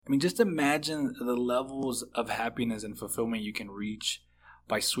I mean, just imagine the levels of happiness and fulfillment you can reach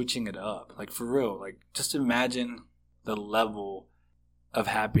by switching it up. Like, for real, like, just imagine the level of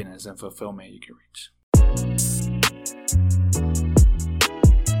happiness and fulfillment you can reach.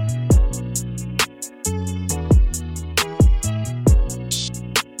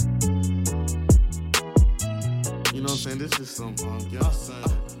 You know what I'm saying? This is some y'all saying.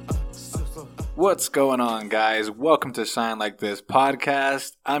 What's going on, guys? Welcome to Shine Like This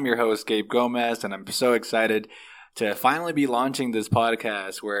podcast. I'm your host, Gabe Gomez, and I'm so excited to finally be launching this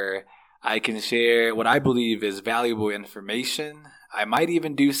podcast where I can share what I believe is valuable information. I might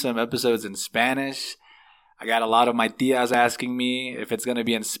even do some episodes in Spanish. I got a lot of my tias asking me if it's going to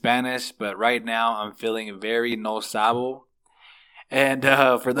be in Spanish, but right now I'm feeling very no sabo. And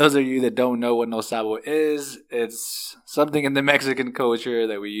for those of you that don't know what no sabo is, it's something in the Mexican culture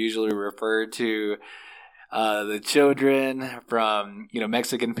that we usually refer to the children from,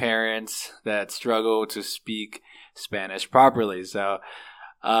 Mexican parents that struggle to speak Spanish properly. So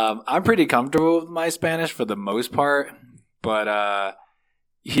I'm pretty comfortable with my Spanish for the most part, but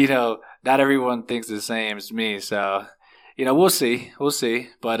not everyone thinks the same as me. So we'll see.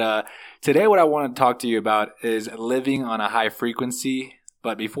 But today what I want to talk to you about is living on a high frequency.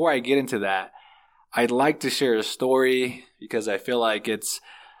 But before I get into that, I'd like to share a story because I feel like it's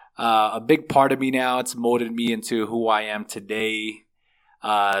a big part of me now. It's molded me into who I am today.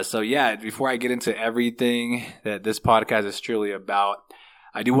 Before I get into everything that this podcast is truly about,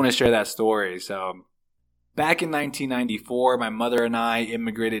 I do want to share that story. So back in 1994, my mother and I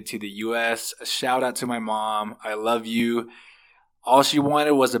immigrated to the U.S. A shout out to my mom. I love you. All she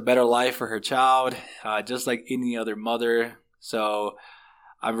wanted was a better life for her child, just like any other mother. So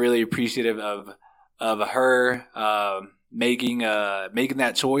I'm really appreciative of her making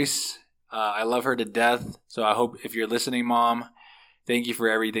that choice. I love her to death. So I hope if you're listening, Mom, thank you for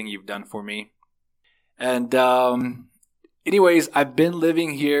everything you've done for me. And anyways, I've been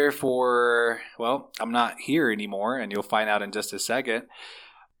living here I'm not here anymore, and you'll find out in just a second.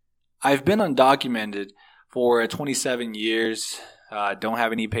 I've been undocumented for 27 years, don't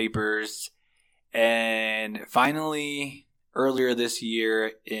have any papers, and finally, earlier this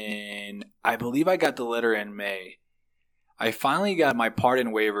year I believe I got the letter in May, I finally got my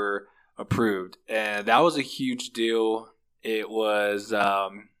pardon waiver approved, and that was a huge deal. It was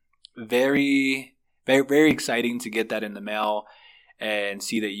very, very, very exciting to get that in the mail and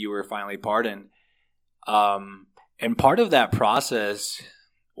see that you were finally pardoned. And part of that process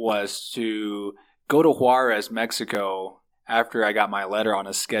was to go to Juarez, Mexico, after I got my letter on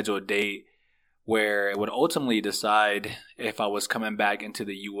a scheduled date where it would ultimately decide if I was coming back into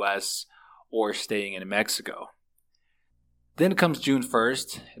the U.S. or staying in Mexico. Then comes June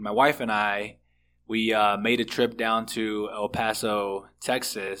 1st, and my wife and I, we made a trip down to El Paso,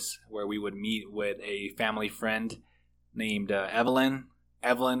 Texas, where we would meet with a family friend named Evelyn.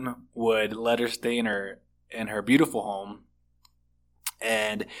 Evelyn would let her stay in her beautiful home,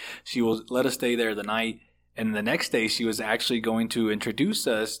 and she will let us stay there the night. And the next day, she was actually going to introduce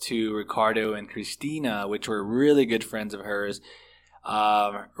us to Ricardo and Christina, which were really good friends of hers.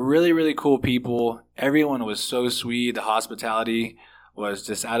 Really, really cool people. Everyone was so sweet. The hospitality was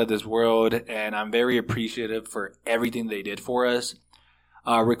just out of this world, and I'm very appreciative for everything they did for us.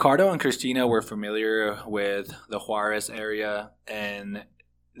 Ricardo and Christina were familiar with the Juarez area, and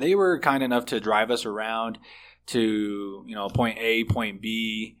they were kind enough to drive us around to, point A, point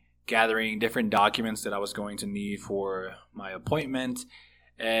B, gathering different documents that I was going to need for my appointment.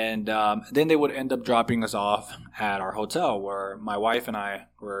 And then they would end up dropping us off at our hotel where my wife and I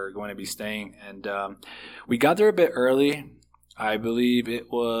were going to be staying. And we got there a bit early. I believe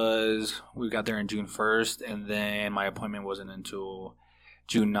we got there on June 1st, and then my appointment wasn't until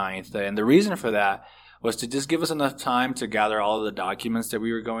June 9th. And the reason for that was to just give us enough time to gather all of the documents that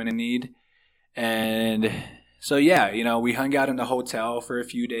we were going to need. And so, we hung out in the hotel for a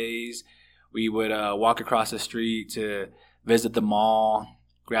few days. We would walk across the street to visit the mall,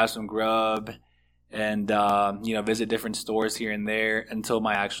 grab some grub, and, visit different stores here and there until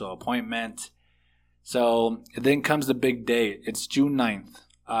my actual appointment. So then comes the big day. It's June 9th.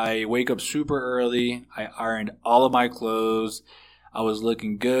 I wake up super early. I ironed all of my clothes. I was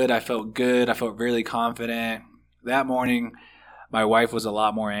looking good. I felt good. I felt really confident. That morning, my wife was a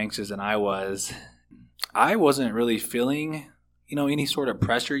lot more anxious than I was. I wasn't really feeling, any sort of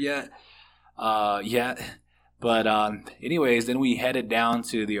pressure yet. But anyways, then we headed down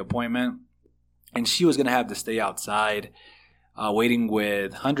to the appointment, and she was going to have to stay outside waiting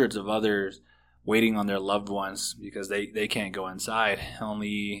with hundreds of others waiting on their loved ones because they can't go inside.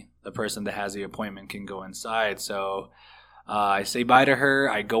 Only the person that has the appointment can go inside. So I say bye to her.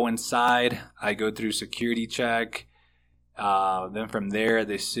 I go inside. I go through security check. Then from there,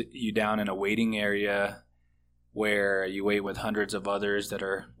 they sit you down in a waiting area where you wait with hundreds of others that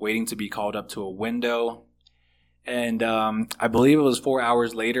are waiting to be called up to a window. And I believe it was 4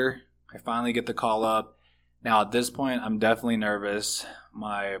 hours later, I finally get the call up. Now, at this point, I'm definitely nervous.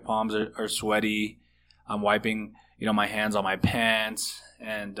 My palms are sweaty. I'm wiping, my hands on my pants.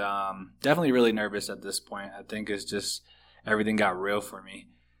 And definitely really nervous at this point. I think it's just everything got real for me.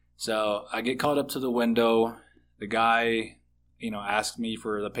 So I get called up to the window. The guy, asked me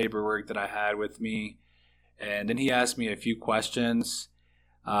for the paperwork that I had with me. And then he asked me a few questions.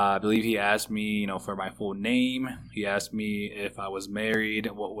 I believe he asked me, for my full name. He asked me if I was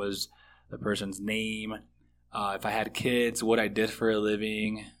married, what was the person's name, if I had kids, what I did for a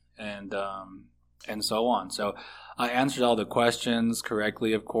living, and so on. So I answered all the questions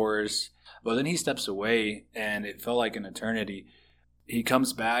correctly, of course. But then he steps away, and it felt like an eternity. He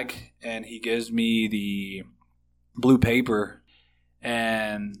comes back, and he gives me the blue paper,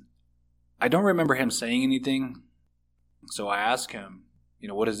 and I don't remember him saying anything. So I ask him,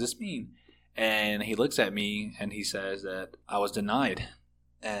 what does this mean? And he looks at me and he says that I was denied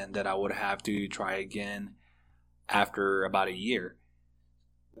and that I would have to try again after about a year.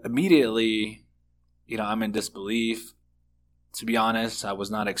 Immediately, I'm in disbelief. To be honest, I was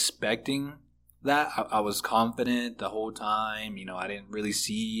not expecting that. I was confident the whole time. I didn't really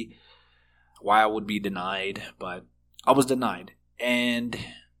see why I would be denied, but I was denied. And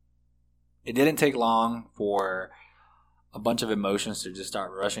it didn't take long for a bunch of emotions to just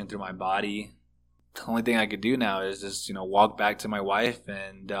start rushing through my body. The only thing I could do now is just, walk back to my wife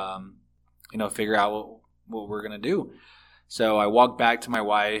and, figure out what we're going to do. So I walk back to my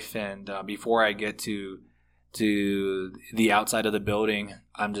wife, and before I get to the outside of the building,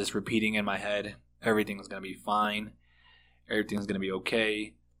 I'm just repeating in my head, everything's going to be fine. Everything's going to be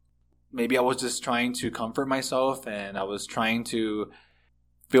okay. Maybe I was just trying to comfort myself, and I was trying to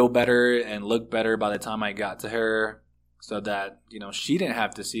feel better and look better by the time I got to her, so that, she didn't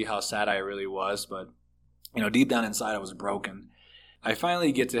have to see how sad I really was. But, deep down inside, I was broken. I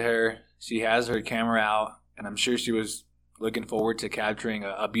finally get to her. She has her camera out, and I'm sure she was looking forward to capturing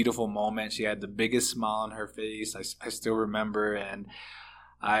a beautiful moment. She had the biggest smile on her face. I still remember, and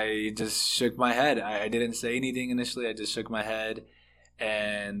I just shook my head. I didn't say anything initially. I just shook my head.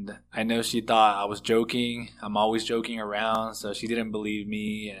 And I know she thought I was joking. I'm always joking around, so she didn't believe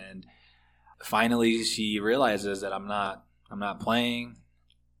me. And finally, she realizes that I'm not playing.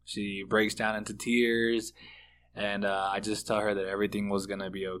 She breaks down into tears, and I just tell her that everything was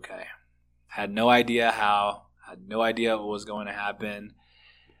gonna be okay. Had no idea how. Had no idea what was going to happen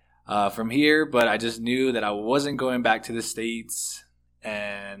from here, but I just knew that I wasn't going back to the States,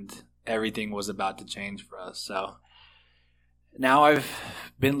 and everything was about to change for us. So now I've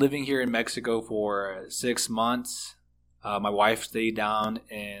been living here in Mexico for 6 months. My wife stayed down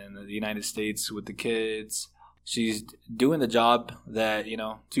in the United States with the kids. She's doing the job that,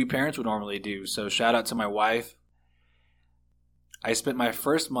 two parents would normally do. So shout out to my wife. I spent my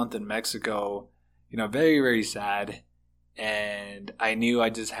first month in Mexico, very, very sad. And I knew I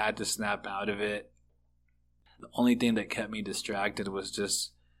just had to snap out of it. The only thing that kept me distracted was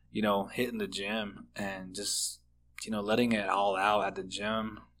just, hitting the gym and just, letting it all out at the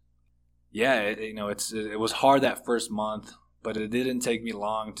gym. Yeah, it was hard that first month, but it didn't take me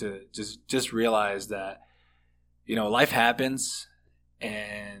long to just realize that, life happens.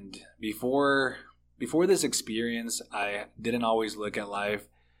 And before this experience, I didn't always look at life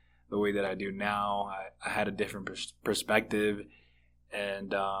the way that I do now. I had a different perspective,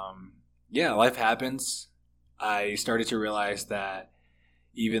 and life happens. I started to realize that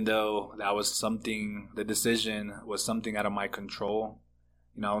even though the decision was something out of my control,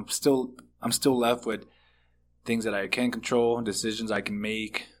 I'm still left with things that I can control, decisions I can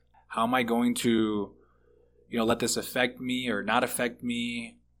make. How am I going to, let this affect me or not affect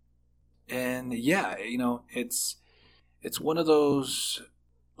me? And it's one of those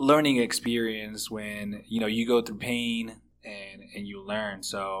learning experience when, you go through pain and you learn.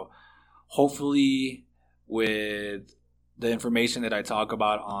 So hopefully with the information that I talk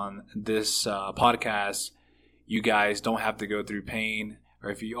about on this podcast, you guys don't have to go through pain. Or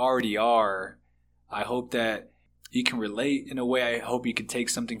if you already are, I hope that you can relate in a way. I hope you can take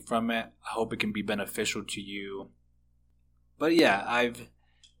something from it. I hope it can be beneficial to you. But yeah,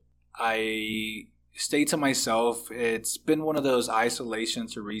 I stay to myself. It's been one of those isolation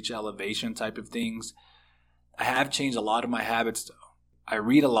to reach elevation type of things. I have changed a lot of my habits though. I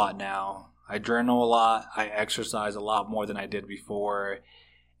read a lot now. I journal a lot. I exercise a lot more than I did before.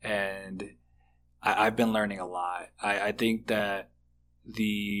 And I've been learning a lot. I think that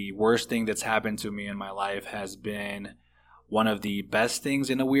the worst thing that's happened to me in my life has been one of the best things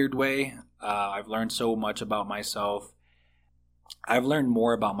in a weird way. I've learned so much about myself. I've learned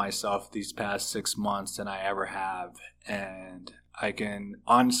more about myself these past 6 months than I ever have. And I can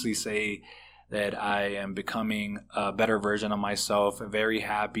honestly say that I am becoming a better version of myself, very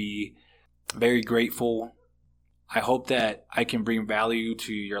happy, very grateful. I hope that I can bring value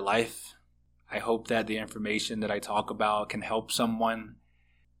to your life. I hope that the information that I talk about can help someone.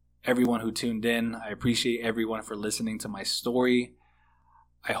 Everyone who tuned in, I appreciate everyone for listening to my story.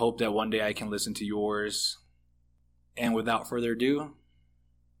 I hope that one day I can listen to yours. And without further ado,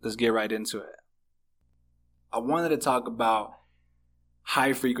 let's get right into it. I wanted to talk about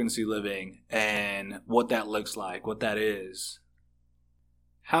high frequency living and what that looks like, what that is.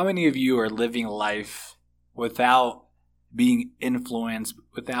 How many of you are living life without being influenced,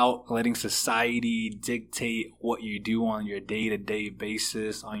 without letting society dictate what you do on your day-to-day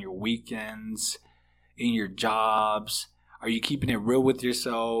basis, on your weekends, in your jobs? Are you keeping it real with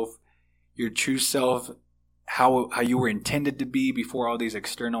yourself, your true self, how you were intended to be before all these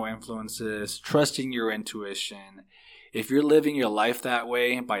external influences, trusting your intuition? If you're living your life that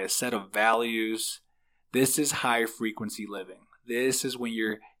way by a set of values, this is high frequency living. This is when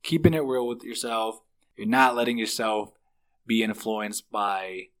you're keeping it real with yourself. You're not letting yourself be influenced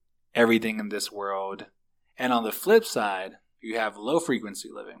by everything in this world. And on the flip side, you have low frequency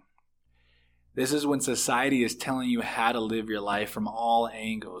living. This is when society is telling you how to live your life from all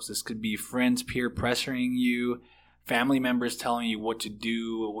angles. This could be friends peer pressuring you, family members telling you what to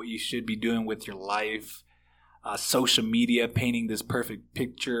do, what you should be doing with your life, social media painting this perfect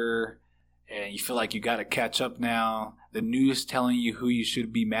picture, and you feel like you got to catch up now. The news telling you who you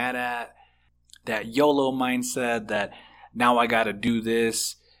should be mad at. That YOLO mindset that now I got to do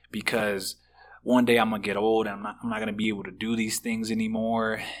this because one day I'm going to get old and I'm not going to be able to do these things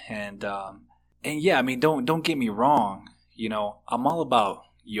anymore. And yeah, I mean, don't get me wrong. You know, I'm all about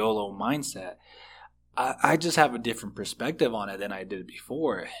YOLO mindset. I just have a different perspective on it than I did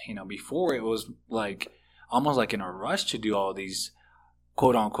before. You know, before it was like almost like in a rush to do all these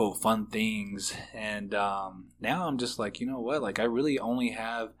quote unquote fun things. And now I'm just like, you know what? Like I really only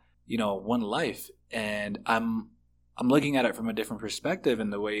have, you know, one life, and I'm looking at it from a different perspective in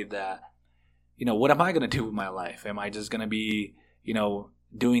the way that, you know, what am I going to do with my life? Am I just going to be, you know,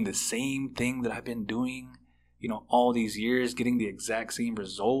 doing the same thing that I've been doing, you know, all these years, getting the exact same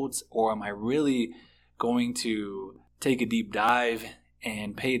results? Or am I really going to take a deep dive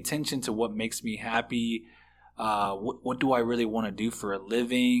and pay attention to what makes me happy? What do I really want to do for a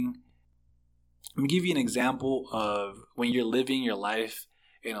living? I'm going to give you an example of when you're living your life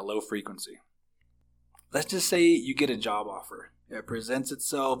in a low frequency. Let's just say you get a job offer. It presents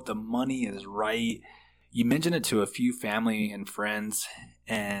itself. The money is right. You mention it to a few family and friends,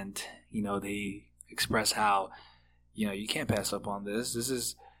 and, you know, they express how, you know, you can't pass up on this. This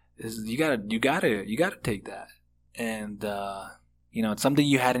is you gotta take that. And, you know, it's something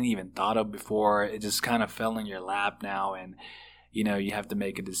you hadn't even thought of before. It just kind of fell in your lap now, and, you know, you have to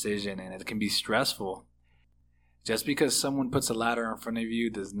make a decision, and it can be stressful. Just because someone puts a ladder in front of you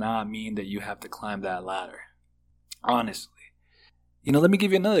does not mean that you have to climb that ladder. Honestly. You know, let me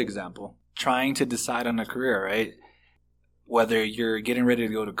give you another example. Trying to decide on a career, right? Whether you're getting ready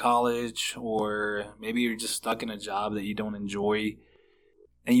to go to college, or maybe you're just stuck in a job that you don't enjoy,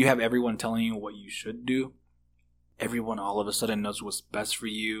 and you have everyone telling you what you should do. Everyone all of a sudden knows what's best for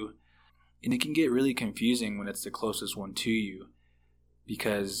you. And it can get really confusing when it's the closest one to you,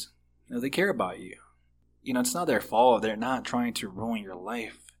 because, you know, they care about you. You know, it's not their fault. They're not trying to ruin your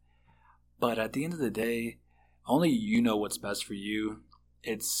life. But at the end of the day, only you know what's best for you.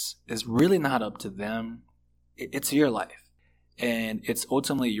 It's really not up to them. It's your life. And it's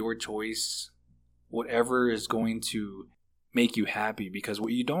ultimately your choice, whatever is going to make you happy. Because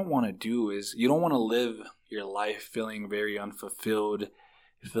what you don't want to do is, you don't want to live your life feeling very unfulfilled,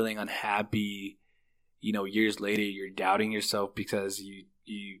 feeling unhappy. You know, years later, you're doubting yourself because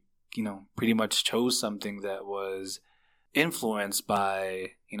you know, pretty much chose something that was influenced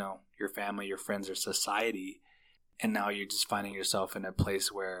by, you know, your family, your friends, or society. And now you're just finding yourself in a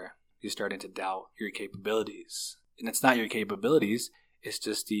place where you're starting to doubt your capabilities. And it's not your capabilities. It's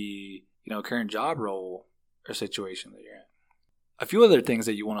just the, you know, current job role or situation that you're in. A few other things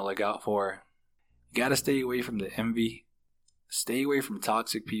that you want to look out for. You got to stay away from the envy. Stay away from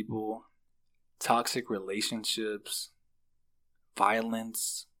toxic people, toxic relationships,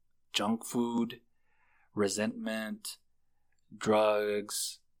 violence, junk food, resentment,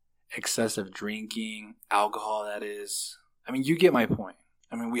 drugs, excessive drinking, alcohol, that is. I mean, you get my point.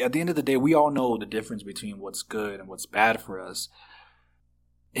 I mean, at the end of the day, we all know the difference between what's good and what's bad for us.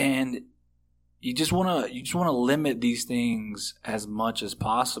 And you just want to limit these things as much as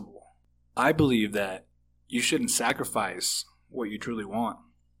possible. I believe that you shouldn't sacrifice what you truly want.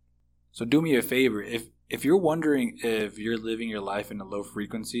 So do me a favor. If you're wondering if you're living your life in a low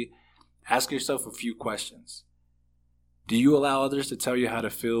frequency, ask yourself a few questions. Do you allow others to tell you how to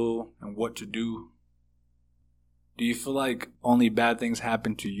feel and what to do? Do you feel like only bad things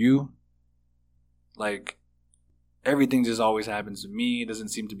happen to you? Like, everything just always happens to me. It doesn't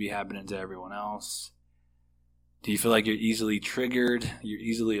seem to be happening to everyone else. Do you feel like you're easily triggered? You're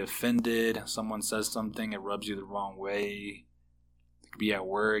easily offended? Someone says something, it rubs you the wrong way. It could be at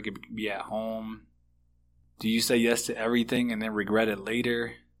work, it could be at home. Do you say yes to everything and then regret it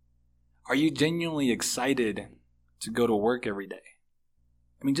later? Are you genuinely excited to go to work every day?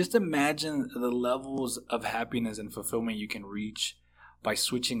 I mean, just imagine the levels of happiness and fulfillment you can reach by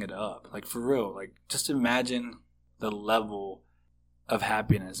switching it up. Like, for real, like, just imagine the level of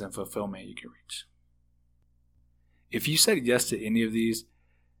happiness and fulfillment you can reach. If you said yes to any of these,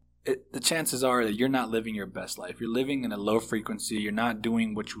 the chances are that you're not living your best life. You're living in a low frequency. You're not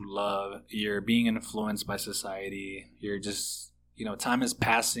doing what you love. You're being influenced by society. You're just, time is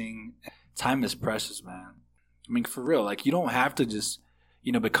passing. Time is precious, man. I mean, for real, like, you don't have to just,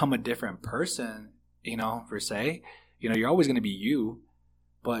 become a different person, per se. You're always going to be you,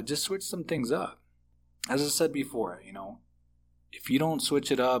 but just switch some things up. As I said before, if you don't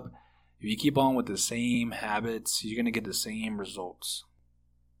switch it up, if you keep on with the same habits, you're going to get the same results.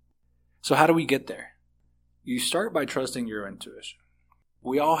 So how do we get there? You start by trusting your intuition.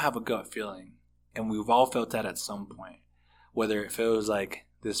 We all have a gut feeling, and we've all felt that at some point, whether it feels like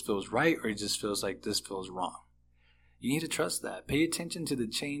this feels right or it just feels like this feels wrong. You need to trust that. Pay attention to the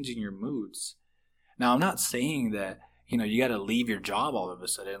change in your moods. Now, I'm not saying that, you got to leave your job all of a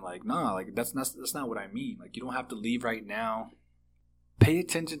sudden. Like, nah, like that's not what I mean. Like, you don't have to leave right now. Pay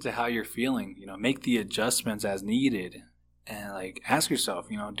attention to how you're feeling. Make the adjustments as needed, and like ask yourself,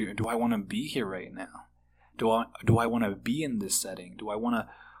 do I want to be here right now? Do I want to be in this setting? Do I want to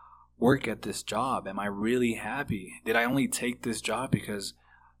work at this job? Am I really happy? Did I only take this job because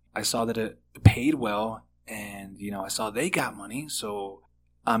I saw that it paid well, and I saw they got money, so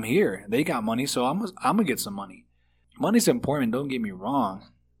I'm here. They got money, so I'm gonna get some money. Money's important, don't get me wrong.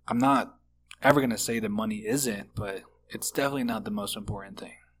 I'm not ever going to say that money isn't, but it's definitely not the most important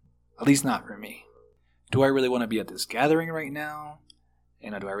thing. At least not for me. Do I really want to be at this gathering right now?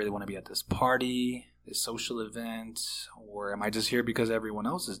 Do I really want to be at this party, this social event? Or am I just here because everyone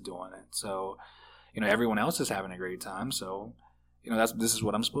else is doing it? So, everyone else is having a great time, so, this is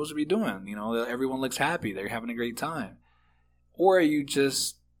what I'm supposed to be doing. Everyone looks happy, they're having a great time. Or are you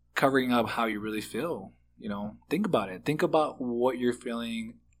just covering up how you really feel? Think about it. Think about what you're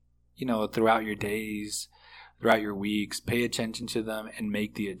feeling, throughout your days, throughout your weeks. Pay attention to them and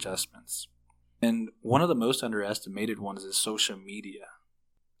make the adjustments. And one of the most underestimated ones is social media.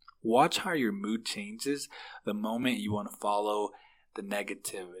 Watch how your mood changes the moment you want to follow the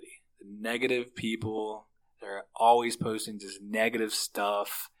negativity. The negative people that are always posting just negative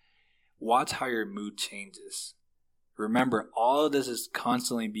stuff. Watch how your mood changes. Remember, all of this is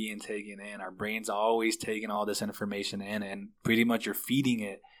constantly being taken in. Our brain's always taking all this information in, and pretty much you're feeding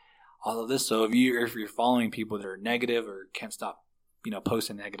it all of this. So if you're following people that are negative or can't stop,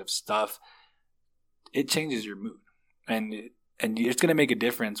 posting negative stuff, it changes your mood, and it's going to make a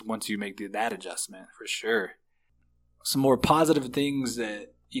difference once you make that adjustment, for sure. Some more positive things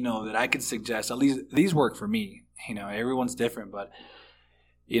that that I could suggest. At least these work for me. Everyone's different, but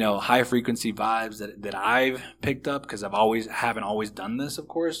high frequency vibes that I've picked up, because haven't always done this, of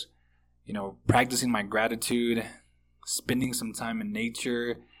course. Practicing my gratitude, spending some time in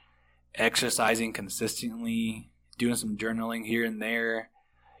nature, exercising consistently, doing some journaling here and there,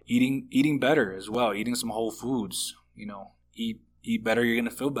 eating better as well, eating some whole foods. Eat better, you're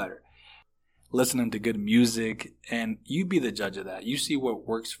gonna feel better. Listening to good music, and you be the judge of that. You see what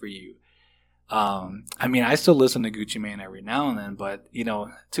works for you. I still listen to Gucci Mane every now and then, but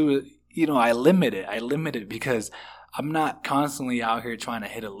I limit it because I'm not constantly out here trying to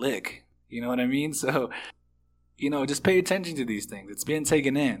hit a lick. You know what I mean? So, just pay attention to these things. It's being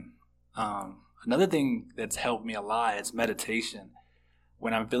taken in. Another thing that's helped me a lot is meditation.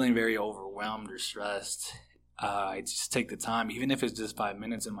 When I'm feeling very overwhelmed or stressed, I just take the time, even if it's just 5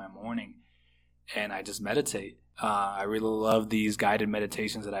 minutes in my morning, and I just meditate. I really love these guided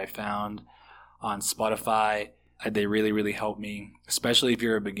meditations that I found on Spotify. They really, really help me, especially if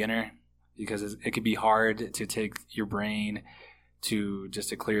you're a beginner, because it can be hard to take your brain to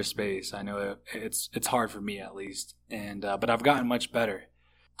just a clear space. I know it's hard for me, at least, and but I've gotten much better.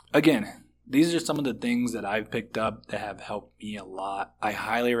 again, these are some of the things that I've picked up that have helped me a lot. I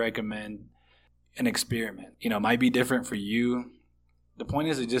highly recommend an experiment. It might be different for you. The point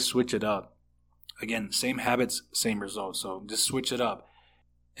is to just switch it up. Again, same habits, same results. So just switch it up.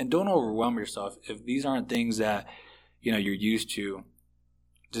 And don't overwhelm yourself. If these aren't things that, you're used to,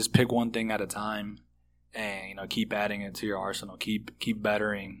 just pick one thing at a time and, keep adding it to your arsenal. Keep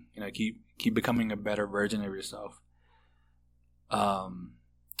bettering, keep becoming a better version of yourself. I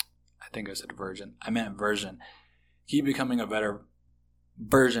think I said virgin. I meant version. Keep becoming a better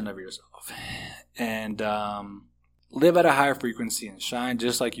version of yourself. And live at a higher frequency and shine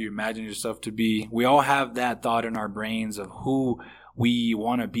just like you imagine yourself to be. We all have that thought in our brains of who we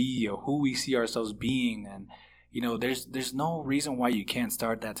want to be or who we see ourselves being. And, there's no reason why you can't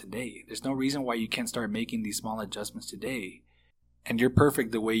start that today. There's no reason why you can't start making these small adjustments today. And you're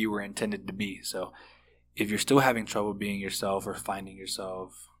perfect the way you were intended to be. So if you're still having trouble being yourself or finding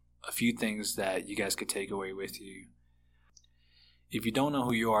yourself, a few things that you guys could take away with you. If you don't know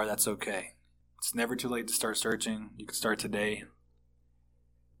who you are, that's okay. It's never too late to start searching. You can start today.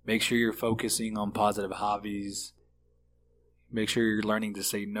 Make sure you're focusing on positive hobbies. Make sure you're learning to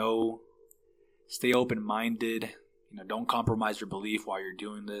say no. Stay open-minded. Don't compromise your belief while you're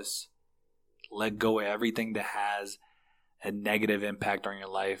doing this. Let go of everything that has a negative impact on your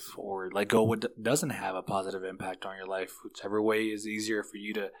life, or let go of what doesn't have a positive impact on your life. Whichever way is easier for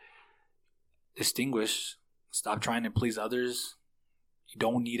you to distinguish. Stop trying to please others. You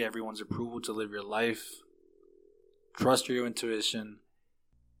don't need everyone's approval to live your life. Trust your intuition.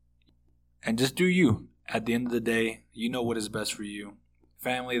 And just do you. At the end of the day, you know what is best for you.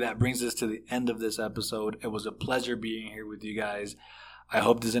 Family, that brings us to the end of this episode. It was a pleasure being here with you guys. I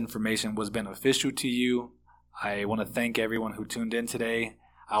hope this information was beneficial to you. I want to thank everyone who tuned in today.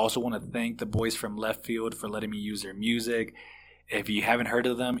 I also want to thank the boys from Left Field for letting me use their music. If you haven't heard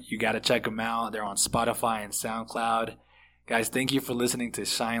of them, you got to check them out. They're on Spotify and SoundCloud. Guys, thank you for listening to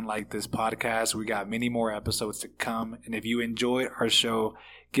Shine Like This podcast. We got many more episodes to come. And if you enjoyed our show,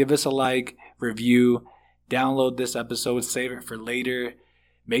 give us a like, review, download this episode, save it for later.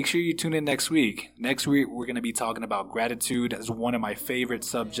 Make sure you tune in next week. Next week, we're going to be talking about gratitude as one of my favorite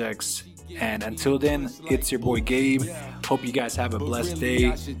subjects. And until then, it's your boy Gabe. Hope you guys have a blessed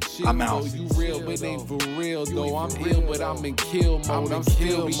day. I'm out. You real, but ain't for real though. I'm ill, but I'm in kill mode. I'm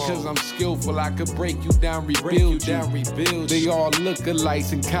still because I'm skillful. I could break you down, rebuild you. They all look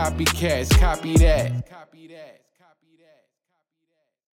alike and copycats. Copy that.